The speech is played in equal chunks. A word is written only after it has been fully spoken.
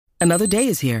Another day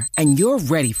is here, and you're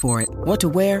ready for it. What to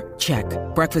wear? Check.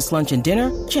 Breakfast, lunch, and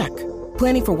dinner? Check.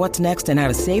 Planning for what's next and how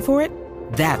to save for it?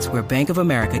 That's where Bank of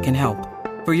America can help.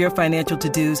 For your financial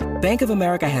to-dos, Bank of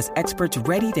America has experts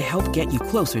ready to help get you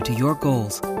closer to your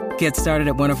goals. Get started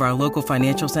at one of our local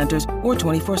financial centers or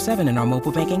 24/7 in our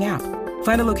mobile banking app.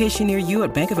 Find a location near you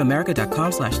at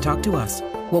bankofamerica.com/talktous.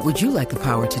 What would you like the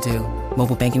power to do?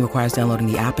 Mobile banking requires downloading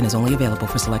the app and is only available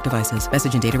for select devices.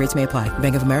 Message and data rates may apply.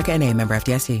 Bank of America N.A., member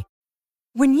FDIC.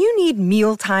 When you need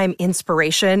mealtime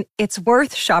inspiration, it's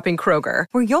worth shopping Kroger,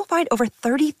 where you'll find over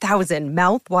 30,000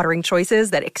 mouth-watering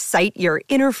choices that excite your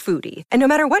inner foodie. And no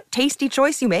matter what tasty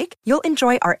choice you make, you'll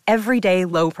enjoy our everyday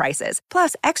low prices,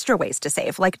 plus extra ways to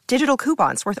save, like digital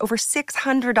coupons worth over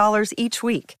 $600 each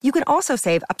week. You can also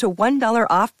save up to $1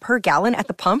 off per gallon at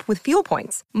the pump with fuel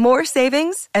points. More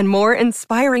savings and more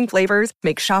inspiring flavors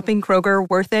make shopping Kroger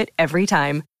worth it every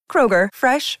time. Kroger,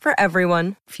 fresh for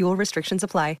everyone. Fuel restrictions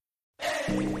apply.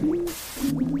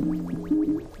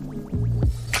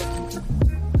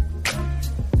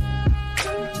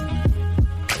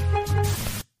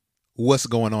 What's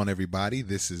going on, everybody?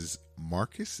 This is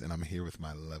Marcus, and I'm here with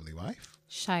my lovely wife,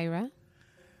 Shira.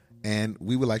 And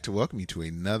we would like to welcome you to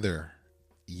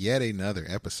yet another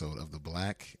episode of the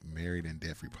Black Married and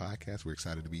Debt Free Podcast. We're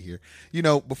excited to be here. You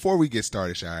know, before we get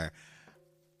started, Shira,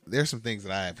 there's some things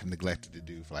that I have neglected to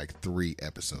do for like 3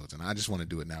 episodes, and I just want to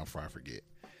do it now before I forget.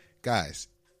 Guys,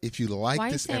 if you like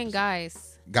Why this are you saying episode,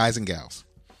 guys? Guys and gals,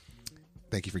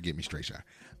 thank you for getting me straight, Shire.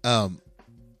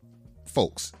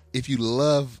 Folks, if you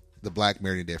love the Black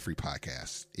Married and Debt Free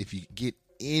Podcast, if you get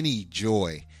any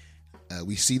joy,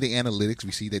 we see the analytics, we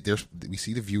see the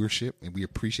viewership, and we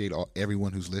appreciate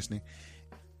everyone who's listening.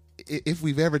 If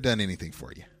we've ever done anything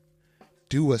for you,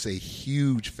 do us a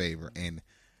huge favor and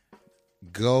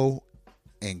go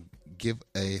and give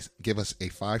us a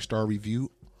 5-star review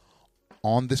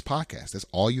on this podcast. That's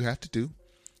all you have to do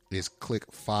is click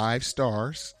 5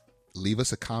 stars, leave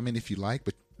us a comment if you like,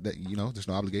 but that, you know, there's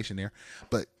no obligation there,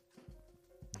 but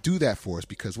do that for us,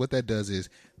 because what that does is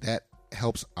that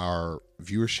helps our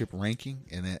viewership ranking,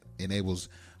 and that enables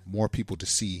more people to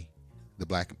see the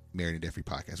Black Married and Debt Free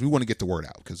Podcast. We want to get the word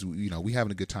out because, you know, we're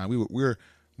having a good time. We're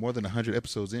more than 100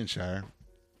 episodes in, Shire.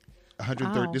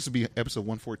 130. Wow. This will be episode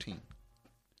 114.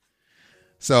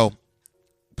 So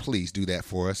please do that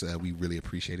for us. We really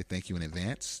appreciate it. Thank you in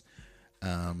advance.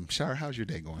 Shire, how's your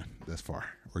day going thus far?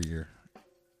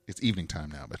 It's evening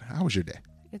time now, but how was your day?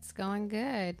 It's going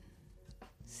good.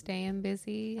 Staying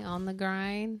busy on the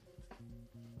grind.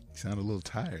 You sound a little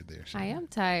tired there, Shire. I am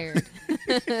tired.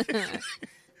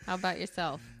 How about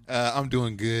yourself? I'm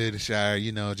doing good, Shire.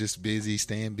 You know, just busy,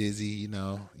 staying busy. You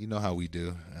know how we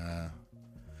do.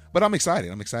 But I'm excited.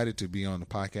 I'm excited to be on the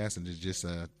podcast and to just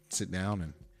sit down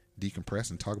and decompress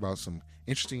and talk about some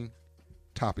interesting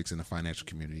topics in the financial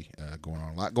community going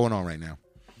on. A lot going on right now.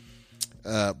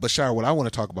 But Shire, what I want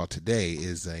to talk about today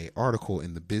is an article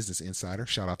in the Business Insider.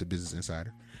 Shout out to Business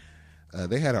Insider.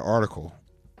 They had an article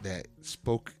that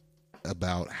spoke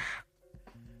about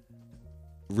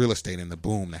real estate and the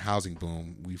boom, the housing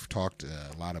boom. We've talked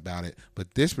a lot about it,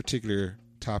 but this particular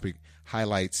topic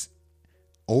highlights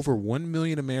over 1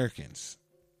 million Americans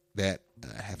that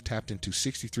have tapped into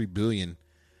 $63 billion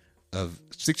of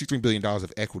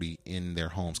equity in their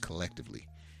homes collectively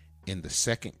in the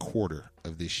second quarter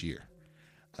of this year.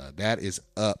 That is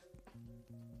up.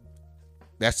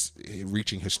 That's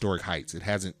reaching historic heights. It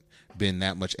hasn't been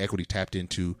that much equity tapped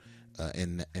into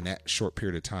in that short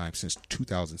period of time since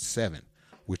 2007,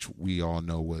 which we all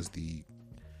know was the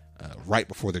right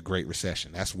before the Great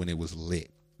Recession. That's when it was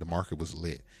lit. The market was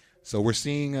lit. So we're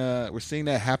seeing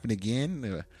that happen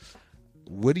again.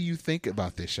 What do you think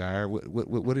about this, Shire?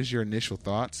 What is your initial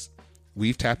thoughts?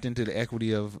 We've tapped into the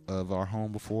equity of our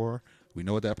home before. We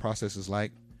know what that process is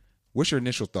like. What's your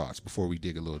initial thoughts before we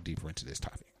dig a little deeper into this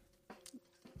topic?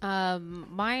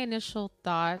 My initial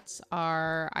thoughts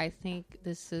are, I think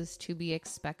this is to be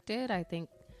expected. I think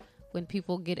when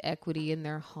people get equity in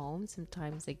their home,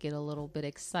 sometimes they get a little bit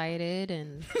excited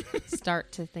and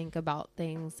start to think about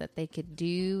things that they could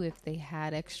do if they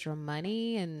had extra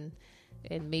money. And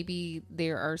maybe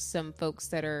there are some folks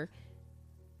that are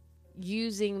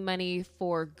using money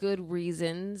for good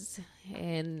reasons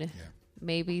and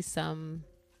maybe some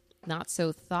not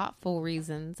so thoughtful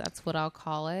reasons. That's what I'll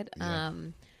call it. Yeah.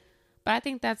 But I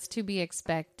think that's to be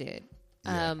expected.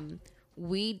 Yeah.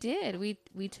 We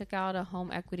took out a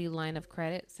home equity line of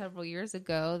credit several years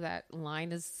ago. That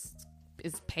line is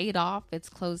paid off. It's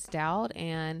closed out.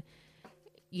 And,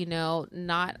 you know,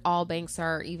 not all banks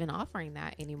are even offering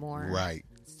that anymore. Right.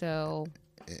 So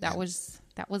that was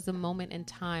a moment in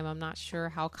time. I'm not sure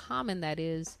how common that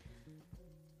is,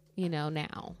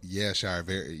 now. Yeah, Shire,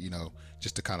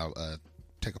 just to kind of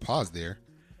take a pause there,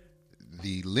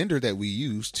 the lender that we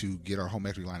use to get our home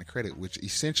equity line of credit, which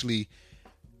essentially,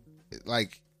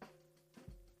 like,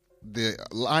 the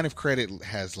line of credit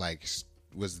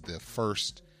was the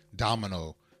first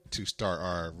domino to start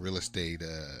our real estate,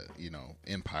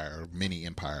 empire, or mini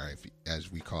empire,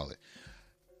 as we call it.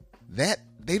 That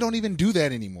they don't even do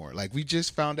that anymore. Like, we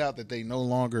just found out that they no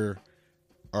longer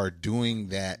are doing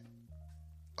that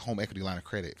home equity line of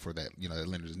credit for that. That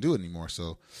lender doesn't do it anymore.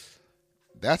 So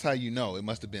that's how it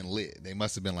must have been lit. They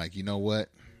must have been like, you know what,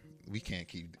 we can't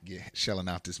keep shelling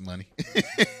out this money.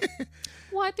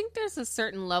 Well, I think there's a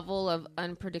certain level of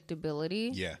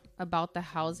unpredictability about the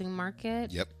housing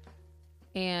market. Yep.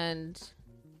 And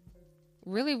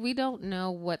really, we don't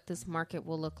know what this market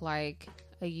will look like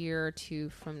a year or two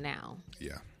from now.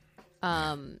 Yeah.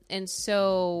 And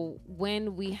so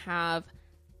when we have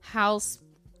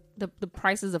the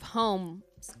prices of homes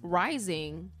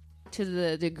rising to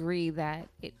the degree that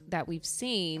we've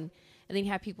seen, and then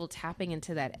you have people tapping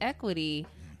into that equity,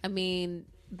 I mean,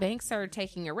 banks are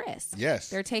taking a risk. Yes.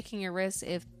 They're taking a risk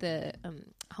if the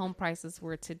home prices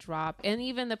were to drop. And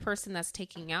even the person that's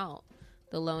taking out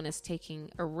the loan is taking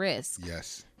a risk.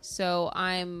 Yes. So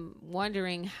I'm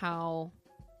wondering how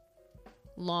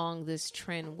long this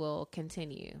trend will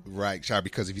continue. Right, Shire,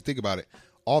 because if you think about it,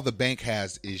 all the bank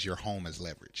has is your home as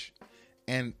leverage.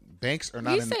 And banks are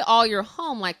not... You say all your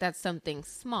home like that's something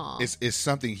small. It's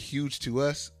something huge to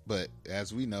us, but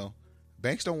as we know,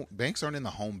 banks aren't in the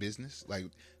home business. Like,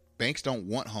 banks don't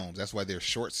want homes. That's why they're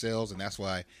short sales, and that's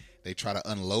why they try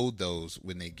to unload those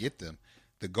when they get them.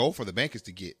 The goal for the bank is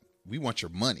we want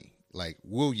your money. Like,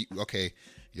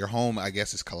 your home, I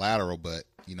guess, is collateral, but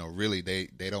really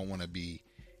they don't want to be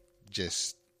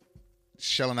just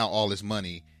shelling out all this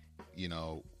money,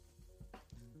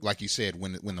 like you said,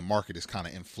 when the market is kind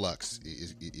of in flux,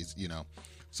 is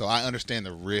So I understand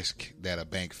the risk that a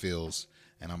bank feels,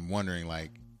 and I'm wondering,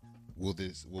 like, will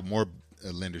more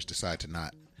lenders decide to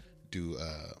not do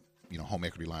home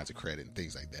equity lines of credit and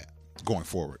things like that going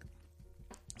forward?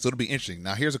 So it'll be interesting.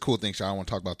 Now, here's a cool thing, Sean, I want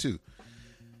to talk about too.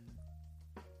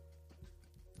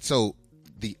 So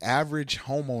the average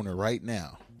homeowner right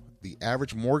now, the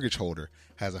average mortgage holder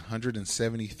has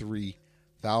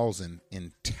 $173,000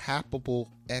 in tappable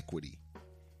equity,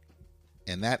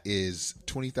 and that is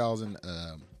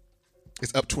 $20,000.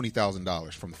 It's up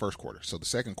 $20,000 from the first quarter. So the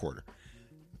second quarter,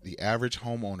 the average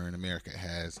homeowner in America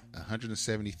has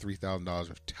 $173,000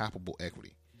 of tappable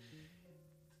equity,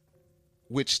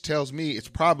 which tells me it's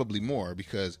probably more,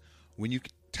 because when you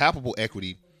tappable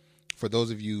equity, for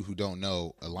those of you who don't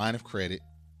know, a line of credit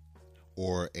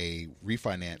or a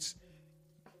refinance,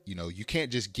 you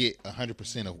can't just get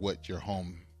 100% of what your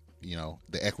home,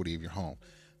 the equity of your home.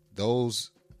 Those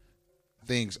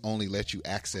things only let you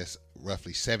access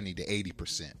roughly 70 to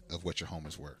 80% of what your home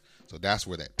is worth. So that's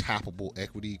where that tappable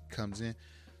equity comes in.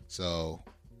 So,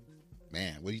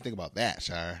 man, what do you think about that,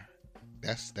 Shire?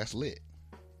 That's lit.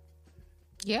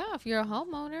 Yeah, if you're a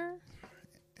homeowner.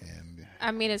 And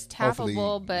I mean, it's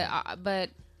tappable, but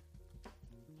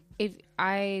if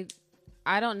I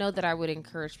don't know that I would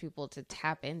encourage people to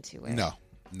tap into it.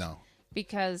 No.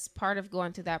 Because part of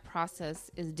going through that process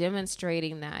is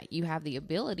demonstrating that you have the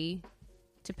ability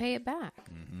to pay it back.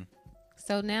 Mm-hmm.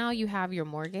 So now you have your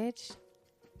mortgage,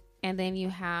 and then you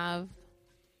have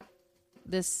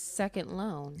this second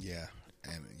loan. Yeah,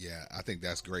 and I think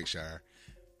that's great, Shire.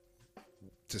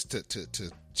 Just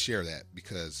to share that,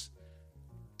 because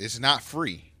it's not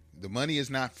free. The money is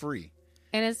not free.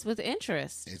 And it's with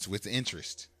interest. It's with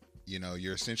interest.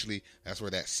 You're essentially, that's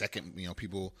where that second,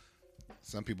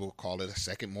 some people call it a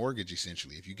second mortgage,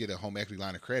 essentially. If you get a home equity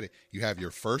line of credit, you have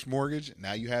your first mortgage.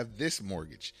 Now you have this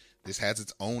mortgage. This has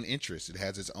its own interest. It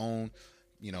has its own,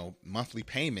 monthly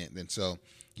payment. And so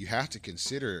you have to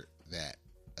consider that.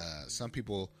 Some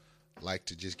people like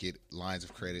to just get lines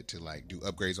of credit to, like, do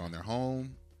upgrades on their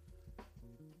home.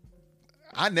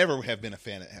 I never was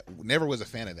a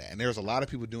fan of that. And there was a lot of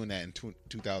people doing that in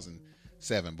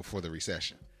 2007 before the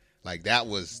recession. Like, that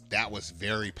was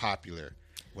very popular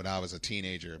when I was a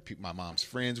teenager. My mom's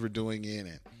friends were doing it,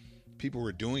 and people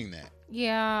were doing that.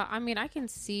 Yeah, I mean, I can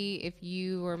see if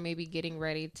you were maybe getting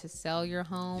ready to sell your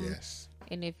home. Yes.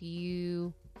 And if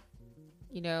you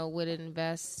would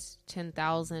invest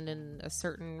 $10,000 in a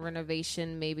certain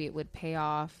renovation, maybe it would pay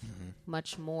off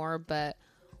much more. But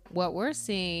what we're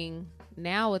seeing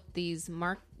now with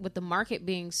with the market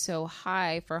being so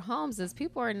high for homes is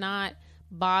people are not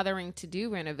bothering to do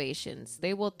renovations.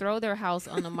 They will throw their house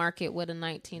on the market with a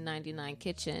 $19.99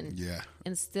 kitchen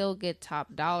and still get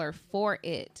top dollar for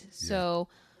it. So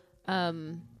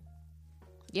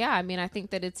Yeah, I mean, I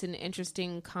think that it's an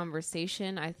interesting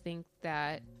conversation. I think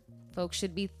that folks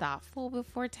should be thoughtful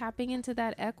before tapping into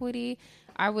that equity.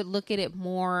 I would look at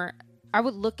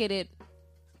it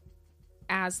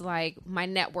as like my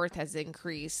net worth has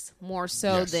increased more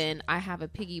so than I have a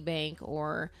piggy bank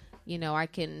or, I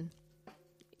can,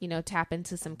 tap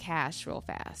into some cash real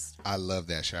fast. I love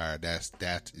that, Shire.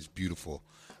 That is beautiful.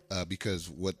 Because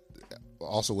what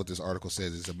this article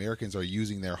says is Americans are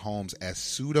using their homes as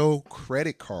pseudo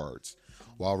credit cards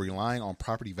while relying on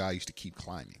property values to keep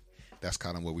climbing. That's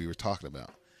kind of what we were talking about.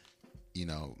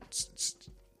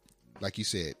 Like you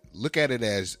said, look at it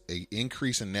as an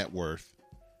increase in net worth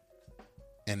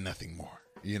and nothing more.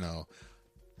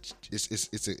 It's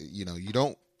you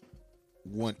don't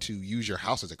want to use your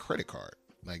house as a credit card.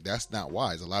 Like, that's not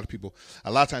wise. A lot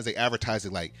of times they advertise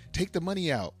it like, take the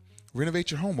money out,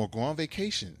 renovate your home, or go on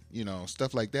vacation,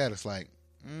 stuff like that. It's like,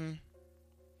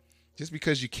 just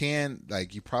because you can,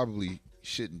 like, you probably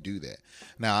shouldn't do that.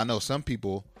 Now, I know some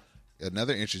people,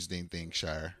 another interesting thing,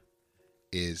 Shire,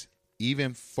 is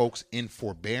even folks in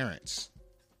forbearance,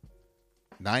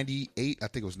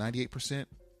 98%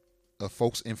 of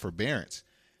folks in forbearance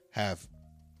have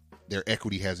their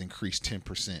equity has increased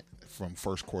 10% from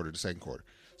first quarter to second quarter.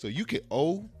 So you could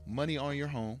owe money on your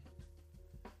home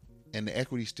and the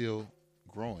equity still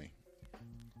growing.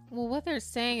 Well, what they're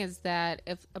saying is that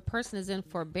if a person is in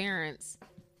forbearance,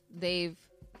 they've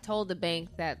told the bank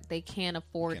that they can't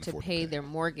afford to pay their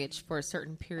mortgage for a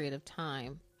certain period of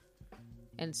time.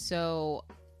 And so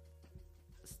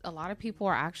a lot of people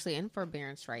are actually in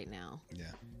forbearance right now. Yeah.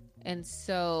 And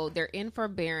so they're in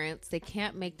forbearance. They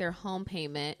can't make their home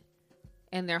payment,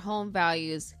 and their home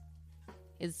value is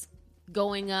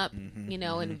going up,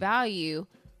 in value,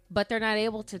 but they're not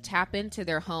able to tap into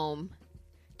their home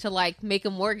to like make a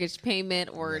mortgage payment,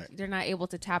 or they're not able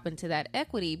to tap into that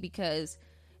equity, because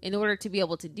in order to be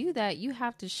able to do that, you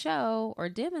have to show or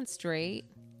demonstrate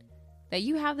that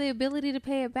you have the ability to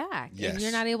pay it back. Yes. And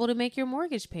you're not able to make your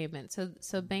mortgage payment.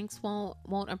 So banks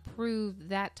won't approve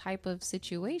that type of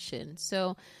situation.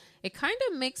 So it kind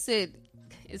of makes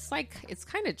it's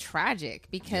kind of tragic,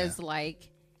 because like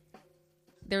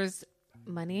there's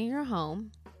money in your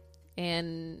home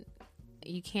and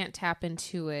you can't tap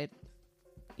into it,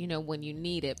 when you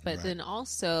need it. But then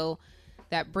also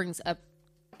that brings up,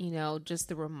 just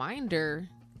the reminder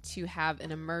to have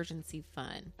an emergency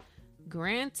fund.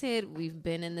 Granted, we've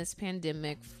been in this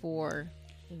pandemic for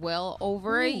well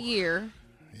over a year.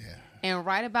 Yeah. And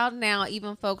right about now,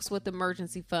 even folks with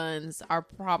emergency funds are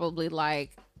probably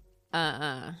like,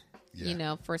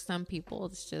 for some people,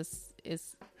 it's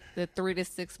the 3 to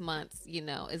 6 months,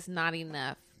 is not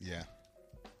enough. Yeah.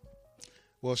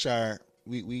 Well, Shire,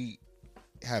 we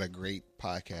had a great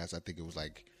podcast. I think it was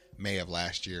like May of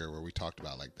last year, where we talked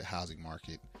about like the housing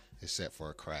market is set for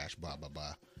a crash, blah, blah,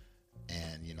 blah.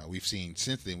 And, we've seen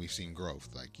growth.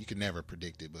 Like, you could never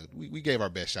predict it, but we gave our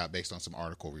best shot based on some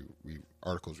articles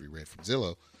we read from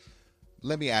Zillow.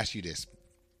 Let me ask you this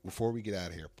before we get out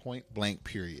of here. Point blank,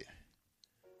 period.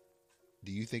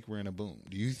 Do you think we're in a boom?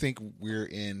 Do you think we're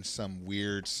in some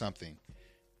weird something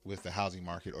with the housing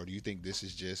market? Or do you think this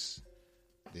is just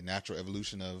the natural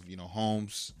evolution of,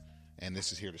 homes, and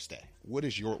this is here to stay? What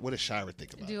does Shira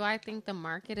think about it? Do I think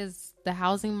the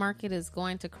housing market is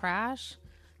going to crash?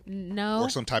 No. Or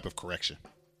some type of correction?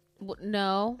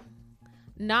 No.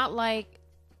 Not like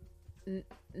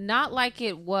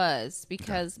it was,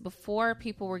 because before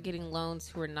people were getting loans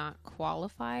who were not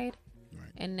qualified. Right.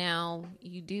 And now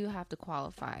you do have to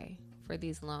qualify for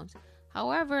these loans.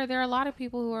 However, there are a lot of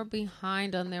people who are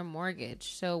behind on their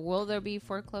mortgage. So will there be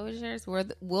foreclosures?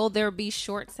 Will there be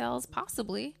short sales?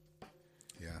 Possibly.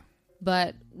 Yeah.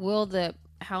 But will the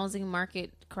housing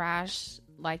market crash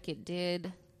like it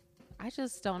did? I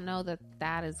just don't know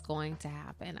that is going to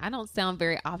happen. I don't sound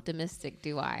very optimistic,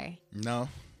 do I? No.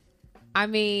 I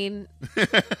mean,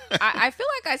 I feel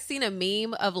like I seen a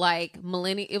meme of like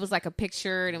it was like a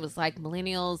picture, and it was like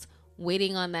millennials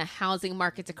waiting on the housing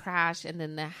market to crash, and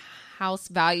then the house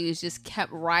values just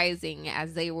kept rising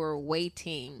as they were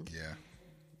waiting.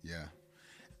 Yeah.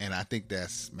 And I think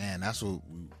that's what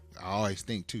I always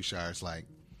think too, Shire. It's like,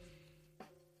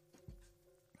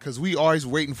 because we always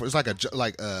waiting for, it's like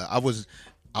I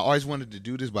always wanted to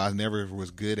do this, but I never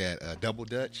was good at double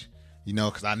dutch,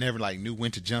 because I never knew when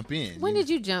to jump in. When did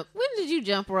you jump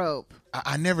rope?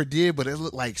 I never did, but it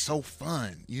looked like so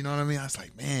fun. You know what I mean? I was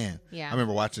like, man. Yeah. I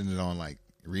remember watching it on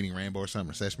Reading Rainbow or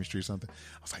something, or Sesame Street or something.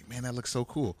 I was like, man, that looks so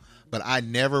cool. But I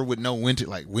never would know when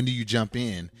do you jump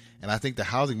in? And I think the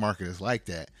housing market is like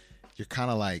that. You're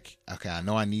kind of like, okay, I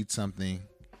know I need something.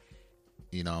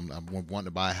 I'm wanting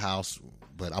to buy a house,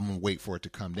 but I'm going to wait for it to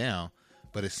come down.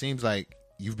 But it seems like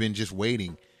you've been just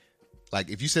waiting. Like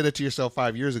if you said it to yourself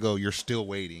 5 years ago, you're still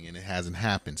waiting and it hasn't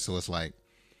happened. So it's like,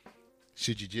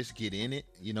 should you just get in it?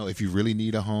 You know, if you really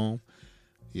need a home,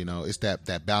 you know, it's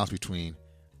that balance between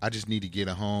I just need to get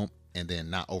a home and then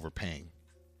not overpaying.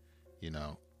 You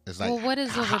know, it's like, well, what is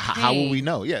overpaying? How will we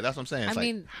know? Yeah, that's what I'm saying. It's I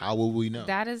mean, how will we know?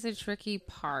 That is a tricky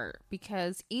part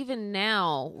because even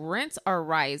now rents are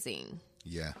rising.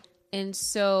 Yeah. And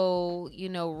so, you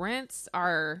know, rents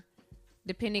are,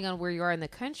 depending on where you are in the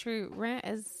country, rent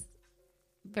is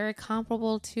very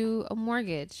comparable to a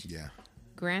mortgage. Yeah.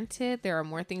 Granted, there are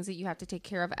more things that you have to take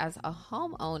care of as a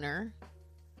homeowner,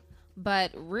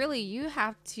 but really you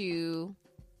have to,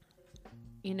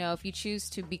 you know, if you choose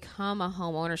to become a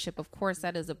home ownership, of course,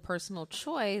 that is a personal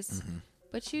choice,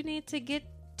 but you need to get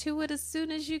to it as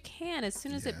soon as you can, as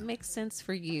soon as it makes sense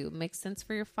for you, makes sense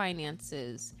for your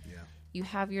finances. Yeah. You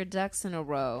have your ducks in a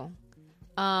row.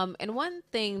 And one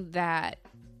thing that,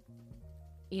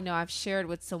 you know, I've shared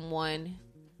with someone,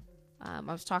 I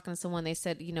was talking to someone, they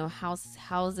said, you know,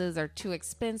 houses are too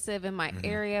expensive in my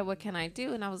area. What can I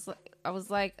do? And I was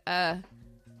like,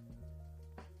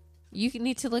 you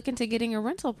need to look into getting a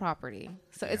rental property.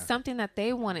 So it's something that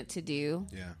they wanted to do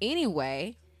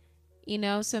anyway, you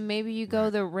know, so maybe you go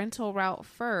the rental route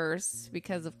first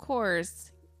because of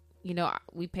course, you know,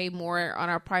 we pay more on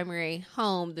our primary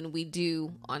home than we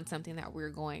do on something that we're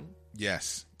going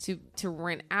to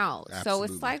rent out. Absolutely.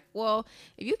 So it's like, well,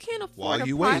 if you can't afford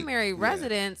a primary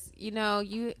residence, you know,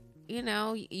 you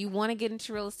want to get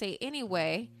into real estate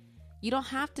anyway, you don't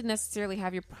have to necessarily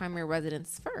have your primary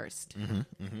residence first.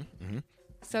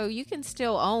 So you can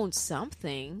still own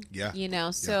something, you know,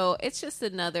 so it's just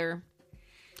another,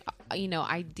 you know,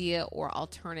 idea or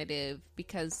alternative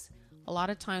because a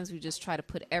lot of times we just try to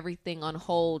put everything on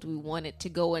hold. We want it to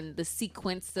go in the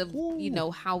sequence of, you know,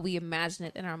 how we imagine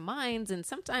it in our minds. And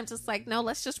sometimes it's like, no,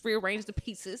 let's just rearrange the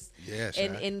pieces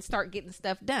and start getting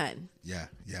stuff done. Yeah.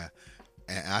 Yeah.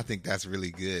 And I think that's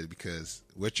really good because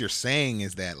what you're saying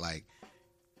is that like,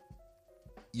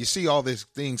 you see all these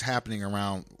things happening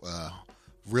around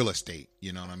real estate,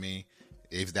 you know what I mean?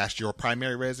 If that's your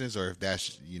primary residence or if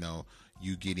that's, you know,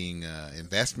 you getting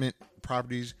investment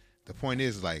properties, the point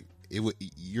is like,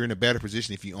 you're in a better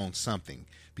position if you own something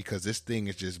because this thing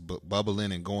is just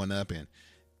bubbling and going up and,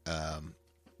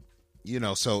 you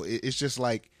know, so it's just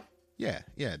like,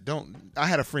 I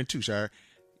had a friend too, Shire,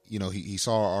 you know, he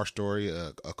saw our story,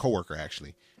 a coworker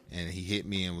actually, and he hit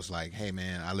me and was like, hey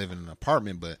man, I live in an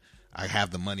apartment, but I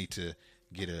have the money to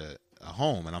get a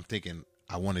home. And I'm thinking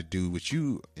I want to do what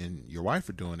you and your wife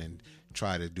are doing and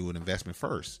try to do an investment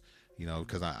first, you know,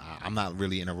 because I'm not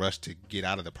really in a rush to get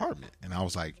out of the apartment. And I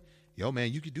was like, yo,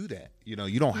 man, you could do that. You know,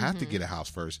 you don't have to get a house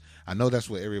first. I know that's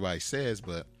what everybody says,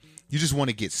 but you just want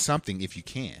to get something if you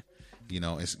can, you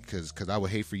know, it's because I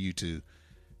would hate for you to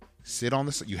sit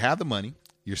on you have the money,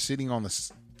 you're sitting on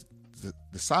the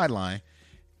sideline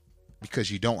because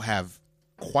you don't have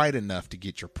quite enough to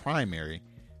get your primary,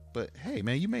 but hey,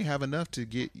 man, you may have enough to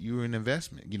get you an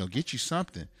investment, you know, get you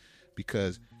something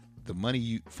because the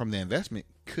money from the investment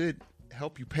could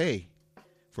help you pay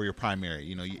for your primary,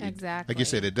 you know, exactly. Like you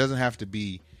said, it doesn't have to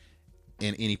be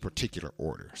in any particular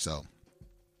order. So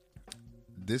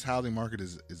this housing market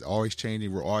is always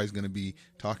changing. We're always going to be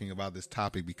talking about this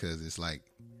topic because it's like,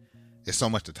 it's so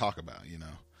much to talk about, you know?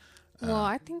 Well,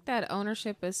 I think that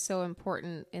ownership is so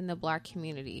important in the Black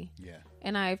community. Yeah.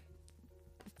 And I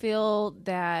feel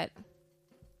that,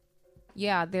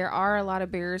 there are a lot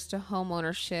of barriers to home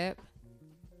ownership.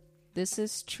 This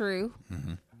is true.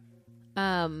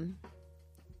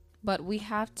 But we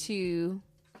have to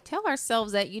tell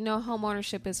ourselves that, you know, home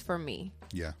ownership is for me.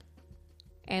 Yeah.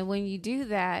 And when you do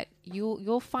that,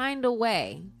 you'll find a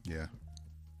way. Yeah.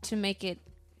 To make it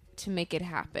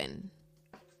happen.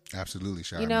 Absolutely,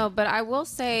 Shire. You know, but I will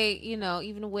say, you know,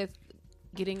 even with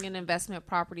getting an investment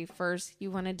property first,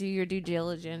 you want to do your due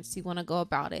diligence. You want to go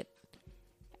about it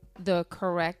the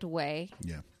correct way.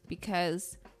 Yeah.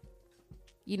 Because,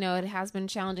 you know, it has been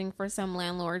challenging for some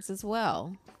landlords as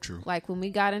well. True. Like when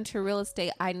we got into real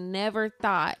estate, I never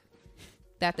thought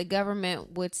that the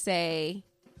government would say,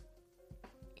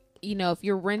 you know, if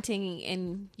you're renting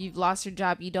and you've lost your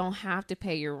job, you don't have to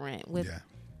pay your rent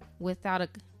without a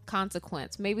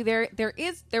consequence. Maybe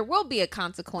there will be a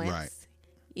consequence, right?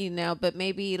 You know, but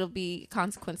maybe it'll be a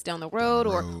consequence down the road.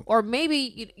 Or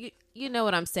maybe you know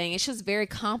what I'm saying. It's just very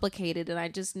complicated, and I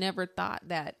just never thought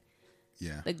that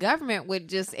the government would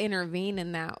just intervene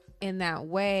in that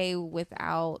way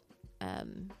without,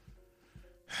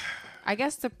 I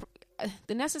guess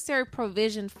the necessary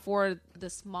provision for the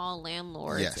small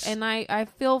landlords. Yes. And I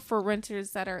feel for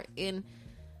renters that are in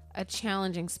a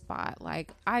challenging spot.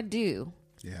 Like, I do.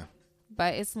 Yeah,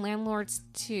 But it's landlords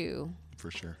too. for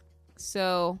sure.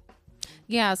 So,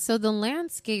 yeah, so the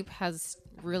landscape has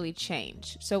really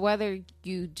changed. So whether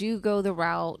you do go the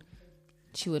route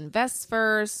to invest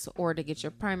first or to get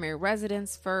your primary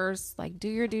residence first, like, do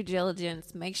your due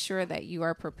diligence, make sure that you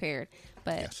are prepared.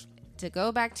 But Yes. to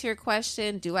go back to your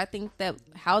question, do I think the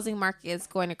housing market is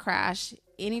going to crash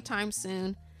anytime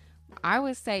soon? I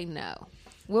would say no.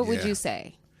 What would Yeah. you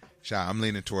say? Shy, I'm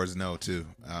leaning towards no too.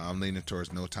 I'm leaning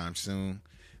towards no time soon.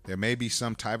 There may be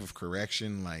some type of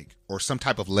correction, or some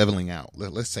type of leveling out.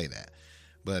 Let's say that.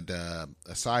 But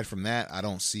aside from that, I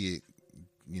don't see it,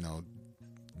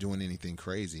 doing anything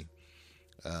crazy.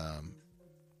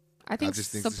 I think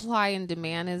just think supply and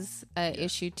demand is an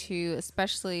issue too,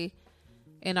 especially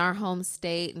in our home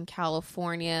state in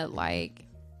California. Like,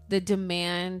 the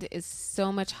demand is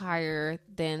so much higher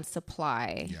than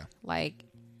supply. Yeah. Like,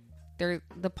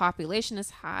 the population is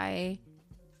high.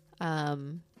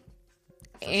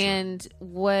 And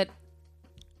what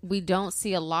we don't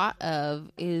see a lot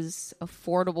of is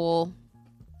affordable,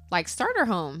 like, starter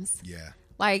homes. Yeah.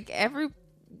 Like, every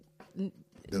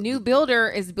new builder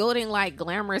is building like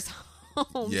glamorous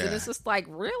homes. Yeah. And it's just like,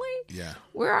 really? Yeah.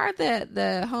 Where are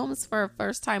the homes for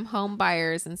first time home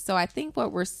buyers? And so I think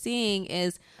what we're seeing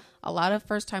is a lot of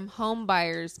first time home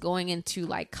buyers going into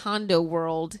like condo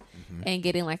world and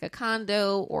getting like a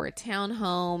condo or a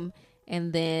townhome.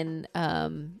 And then,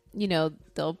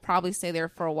 they'll probably stay there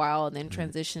for a while and then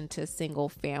transition to single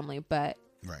family. But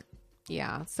Right.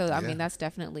 yeah, so I mean, that's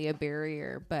definitely a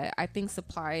barrier. But I think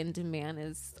supply and demand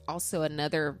is also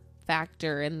another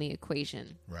factor in the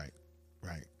equation. Right.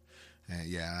 Right. And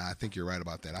yeah, I think you're right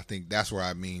about that. I think that's where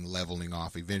I mean leveling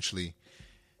off. Eventually,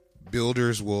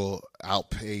 builders will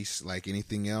outpace like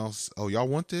anything else. Oh, y'all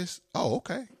want this? Oh,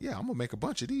 okay. Yeah, I'm gonna make a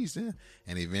bunch of these then.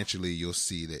 And eventually, you'll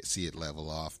see it level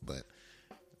off. But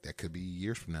that could be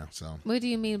years from now. So, What do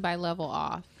you mean by level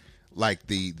off? like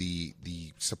the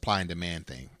supply and demand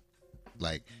thing.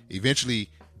 Like, eventually,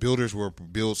 builders will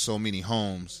build so many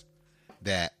homes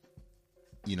that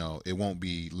it won't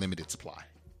be limited supply,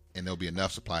 and there'll be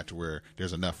enough supply to where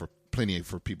there's enough plenty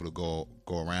for people to go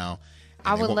around.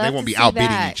 I would love they won't to be see outbidding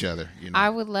that. each other. I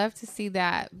would love to see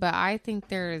that, but I think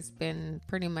there has been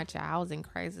pretty much a housing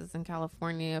crisis in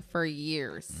California for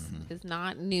years. It's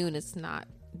not new, and it's not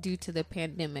due to the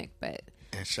pandemic, but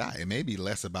And it may be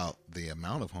less about the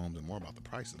amount of homes and more about the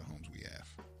price of the homes we have.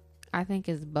 I think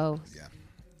it's both. Yeah.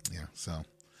 So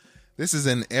this is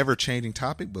an ever-changing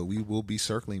topic, but we will be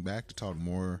circling back to talk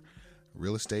more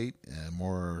real estate and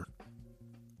more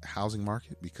housing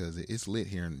market, because it's lit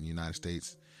here in the United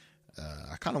States.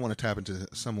 I kind of want to tap into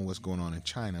some of what's going on in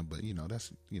China, but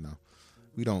that's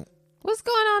we don't. What's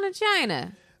going on in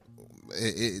China?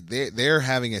 They're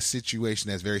having a situation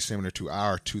that's very similar to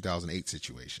our 2008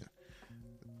 situation.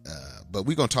 But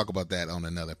we're gonna talk about that on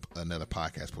another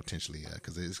podcast potentially,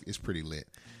 because it's pretty lit.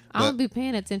 I don't be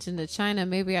paying attention to China.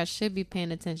 Maybe I should be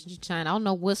paying attention to China. I don't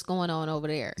know what's going on over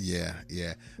there. Yeah.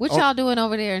 What y'all doing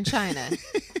over there in China?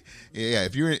 Yeah.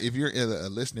 If you're a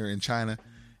listener in China,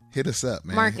 hit us up,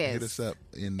 man. Marcus, hit us up.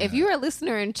 If you're a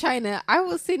listener in China, I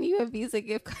will send you a Visa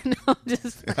gift card. No,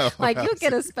 just you'll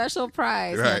get a special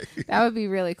prize. Right. That would be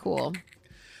really cool.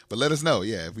 But let us know,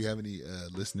 if we have any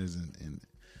listeners in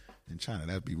China,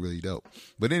 that'd be really dope.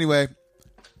 But anyway,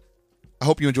 I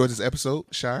hope you enjoyed this episode.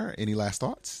 Shire, any last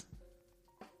thoughts?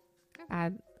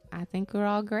 I think we're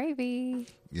all gravy.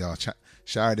 Y'all,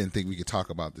 Shire didn't think we could talk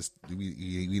about this.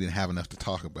 We didn't have enough to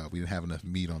talk about. We didn't have enough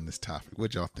meat on this topic.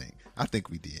 What y'all think? I think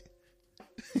we did.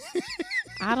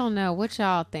 I don't know. What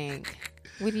y'all think?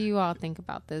 What do you all think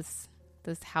about this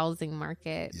housing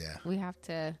market? Yeah. We have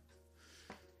to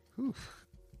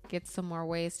get some more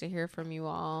ways to hear from you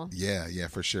all. Yeah,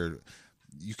 for sure.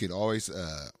 You could always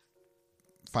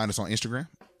find us on Instagram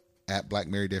at Black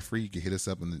Married Debt Free. You can hit us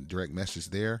up in the direct message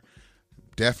there.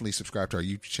 Definitely subscribe to our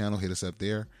YouTube channel. Hit us up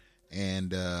there,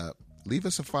 and leave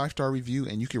us a 5-star review.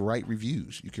 And you can write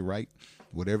reviews. You can write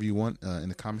whatever you want in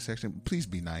the comment section. Please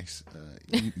be nice.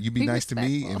 You be nice to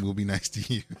me, and we'll be nice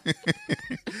to you.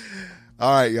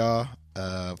 All right, y'all.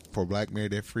 For Black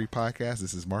Married Debt Free podcast,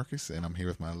 this is Marcus, and I'm here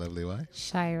with my lovely wife,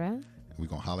 Shira. We're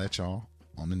gonna holler at y'all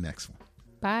on the next one.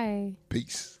 Bye.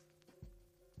 Peace.